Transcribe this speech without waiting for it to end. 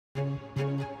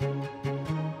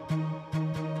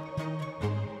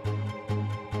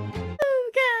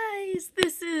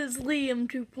Liam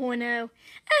 2.0, and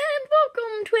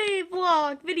welcome to a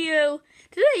vlog video.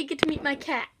 Today you get to meet my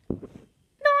cat. No,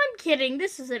 I'm kidding,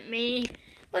 this isn't me.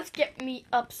 Let's get me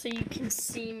up so you can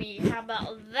see me. How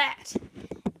about that?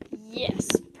 Yes,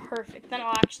 perfect. Then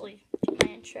I'll actually do my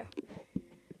intro.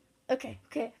 Okay,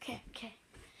 good.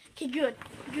 Hello,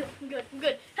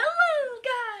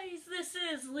 guys! This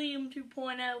is Liam 2.0,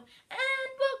 and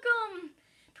welcome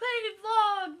to a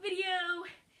vlog video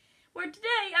where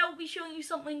today I will be showing you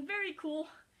something very cool.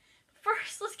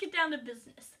 First, let's get down to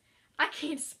business. I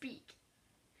can't speak.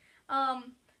 I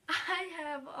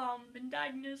have been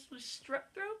diagnosed with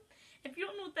strep throat. If you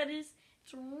don't know what that is,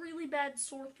 it's a really bad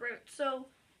sore throat. So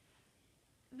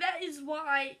that is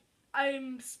why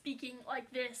I'm speaking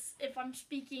like this, if I'm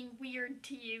speaking weird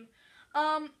to you.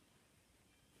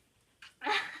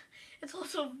 It's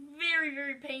also very,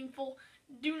 very painful.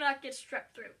 Do not get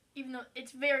strep throat, even though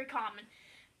it's very common.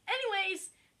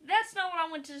 Anyways, that's not what I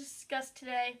want to discuss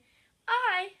today.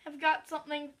 I have got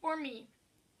something for me.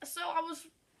 So I was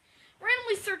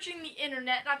randomly searching the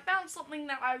internet and I found something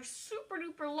that I super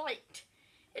duper liked.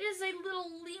 It is a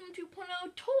little Liam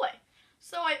 2.0 toy.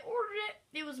 So I ordered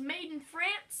it. It was made in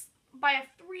France by a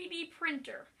 3D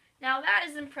printer. Now that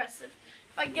is impressive.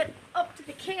 If I get up to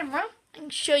the camera, I can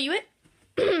show you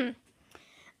it.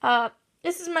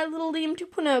 This is my little Liam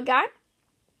 2.0 guy.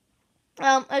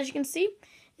 As you can see,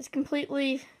 it's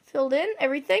completely filled in,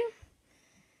 everything.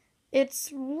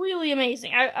 It's really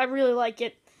amazing. I really like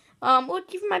it.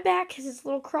 Look, even my back has this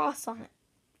little cross on it.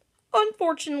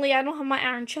 Unfortunately, I don't have my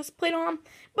iron chest plate on,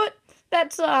 but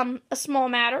that's a small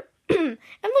matter. And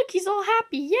look, he's all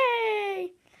happy.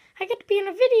 Yay! I get to be in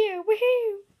a video.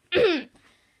 Woohoo!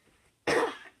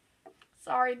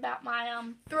 Sorry about my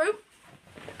throat.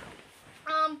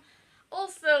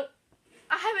 Also,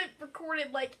 I haven't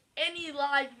recorded like any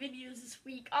live videos this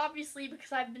week, obviously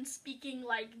because I've been speaking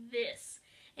like this,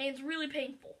 and it's really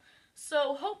painful.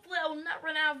 So hopefully I will not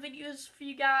run out of videos for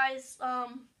you guys.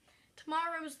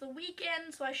 Tomorrow is the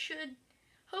weekend, so I should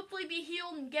hopefully be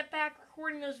healed and get back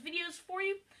recording those videos for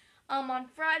you. On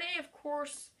Friday, of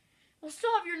course, we'll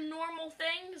still have your normal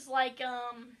things, like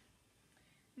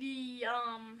the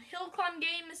Hill Climb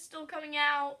game is still coming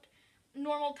out,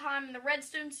 normal time, and the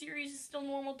Redstone series is still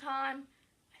normal time,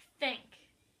 I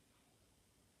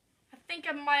think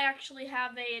I might actually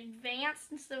have a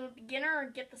advanced instead of a beginner or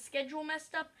get the schedule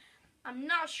messed up. I'm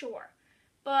not sure,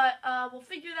 but we'll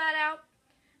figure that out,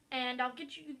 and I'll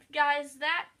get you guys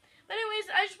that. But anyways,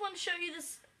 I just want to show you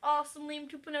this awesome Liam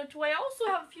 2.0 toy. I also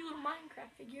have a few little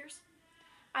Minecraft figures.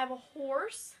 I have a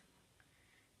horse,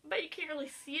 but you can't really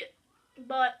see it,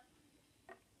 but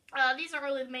these aren't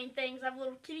really the main things. I have a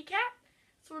little kitty cat,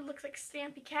 sort of looks like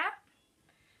Stampy Cat.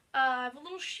 I have a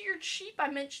little sheared sheep I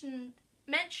mentioned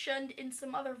in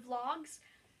some other vlogs.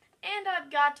 And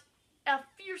I've got a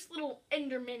fierce little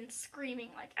Enderman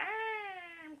screaming like,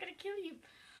 "Ah, I'm gonna kill you."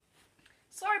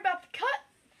 Sorry about the cut.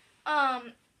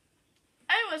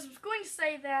 Anyways, I was going to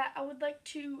say that I would like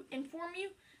to inform you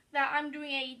that I'm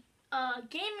doing a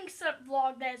gaming setup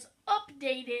vlog that is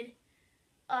updated,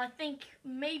 I think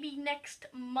maybe next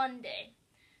Monday.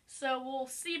 So we'll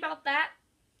see about that.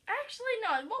 Actually,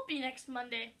 no, it won't be next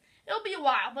Monday. It'll be a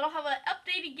while, but I'll have an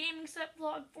updated gaming set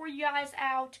vlog for you guys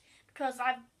out because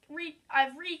I've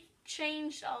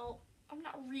changed a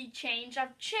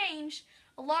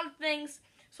lot of things.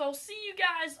 So I'll see you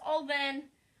guys all then.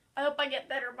 I hope I get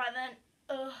better by then.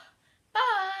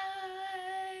 Bye.